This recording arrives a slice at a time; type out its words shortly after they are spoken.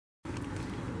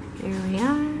Here we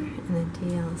are in the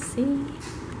DLC.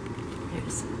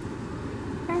 There's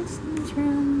Husson's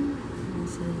room.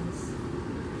 This is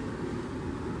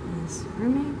his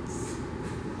roommates.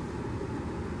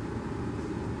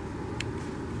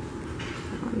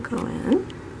 I'll go in.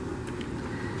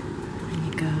 And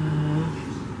you go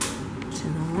to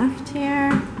the left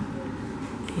here,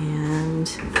 and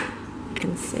you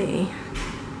can see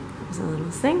there's a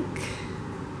little sink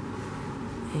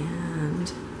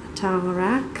and a towel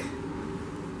rack.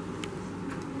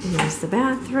 Here's the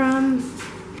bathroom,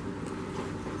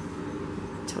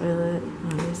 toilet,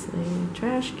 obviously,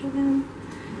 trash can,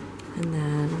 and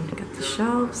then we got the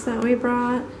shelves that we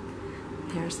brought.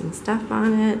 There's some stuff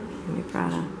on it. And we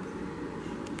brought a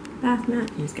bath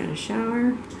mat. He's got a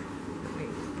shower.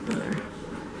 So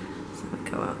we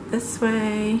go out this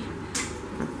way.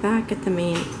 We're back at the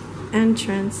main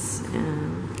entrance,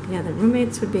 and yeah, the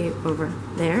roommates would be over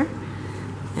there.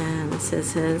 And this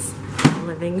is his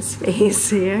living space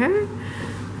here.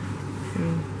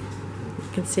 And you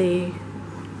can see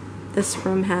this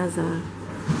room has a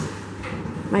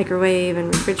microwave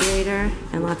and refrigerator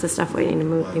and lots of stuff waiting to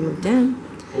be moved in.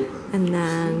 And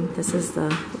then this is the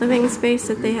living space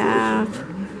that they have.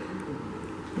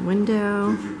 The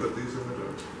window.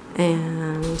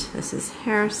 And this is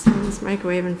Harrison's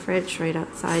microwave and fridge right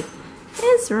outside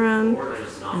his room.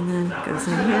 And then it goes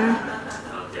in here.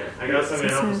 I got somebody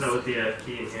to help us out with the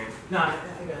key in here. No, I got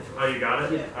it. Oh, you got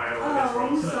it? Yeah. Alright, well,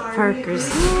 I'm sorry. Parker's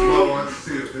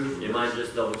here. You mind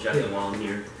just double checking while I'm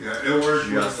here? Yeah, it worked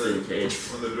just in case.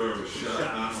 When the door was shut,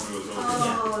 not when it was open.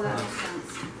 Oh, that makes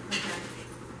sense.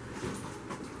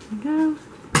 Okay. There you go.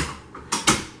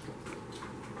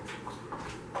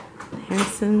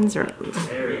 Harrison's room.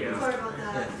 There we go. Sorry about